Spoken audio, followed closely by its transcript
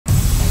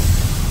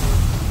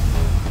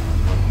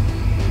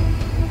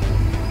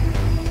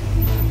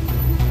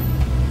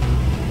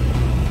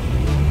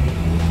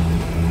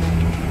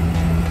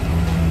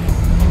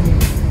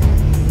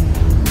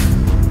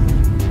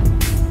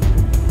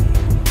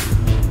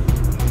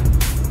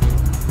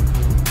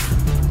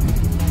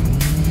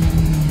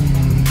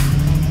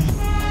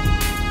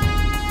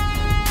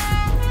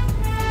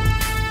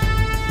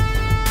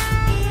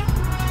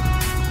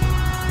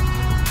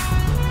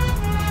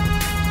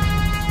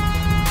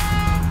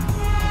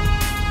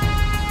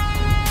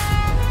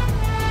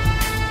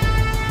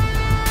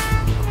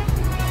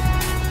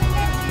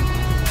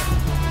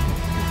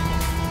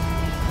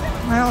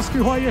ask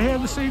you why you're here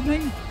this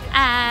evening?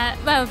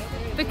 Well,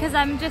 because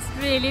I'm just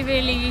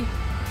really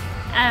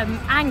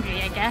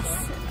angry, I guess,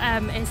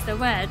 is the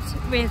word,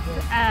 with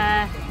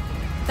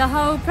the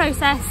whole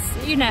process.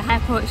 You know,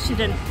 airports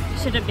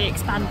shouldn't be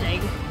expanding,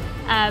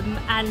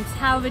 and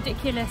how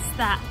ridiculous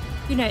that,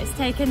 you know, it's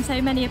taken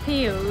so many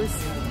appeals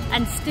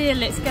and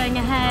still it's going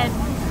ahead.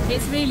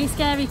 It's really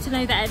scary to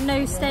know that at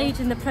no stage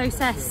in the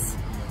process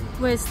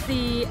was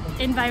the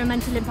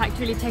environmental impact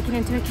really taken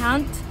into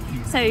account.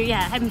 So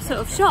yeah, I'm sort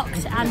of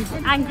shocked and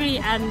angry,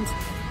 and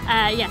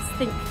yes,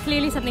 think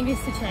clearly something needs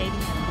to change.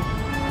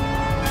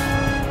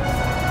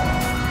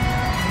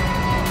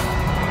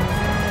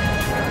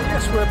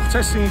 Yes, we're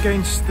protesting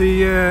against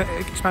the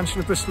expansion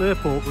of Bristol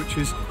Airport, which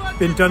has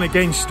been done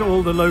against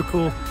all the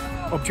local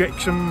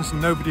objections.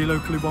 Nobody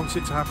locally wants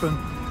it to happen,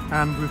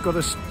 and we've got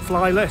to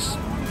fly less.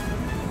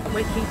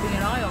 We're keeping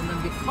an eye on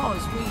them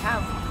because we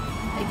have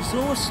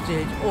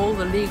exhausted all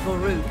the legal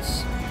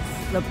routes.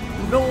 The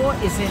law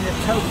is in a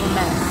total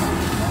mess,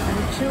 and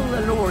until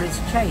the law is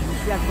changed,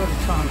 we haven't got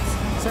a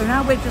chance. So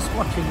now we're just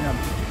watching them,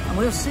 and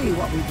we'll see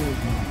what we do,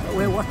 but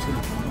we're watching.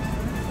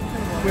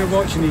 We're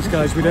watching these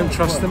guys, we don't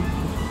trust them.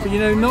 But you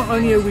know, not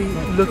only are we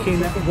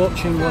looking at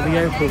watching what the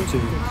airport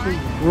do,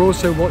 we're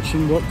also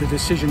watching what the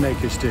decision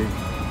makers do.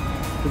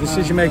 The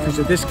decision makers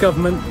of this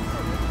government,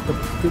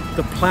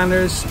 the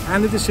planners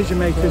and the decision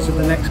makers of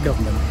the next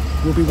government.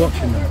 We'll be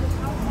watching them.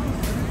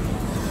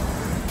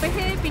 We're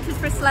here because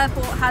Bristol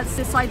Airport has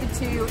decided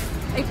to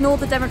ignore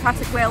the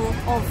democratic will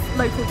of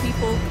local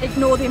people,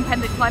 ignore the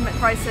impending climate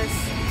crisis,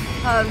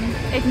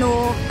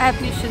 ignore air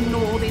pollution,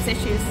 ignore all these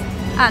issues,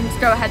 and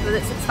go ahead with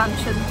its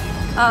expansion.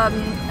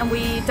 And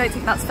we don't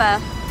think that's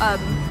fair.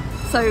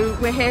 So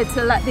we're here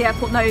to let the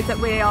airport know that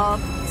we are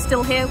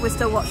still here, we're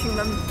still watching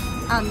them,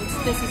 and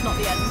this is not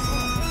the end.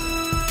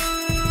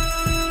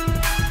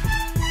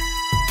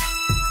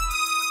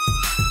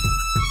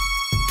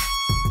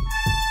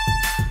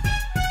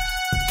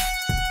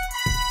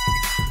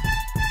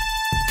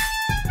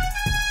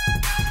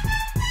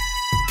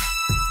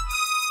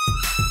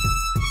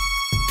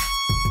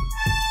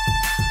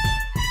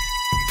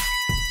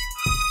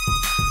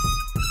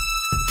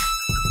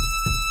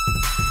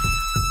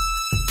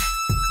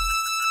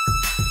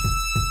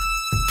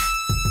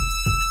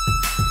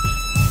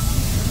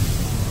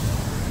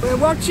 We're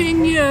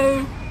watching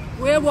you.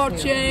 We're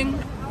watching.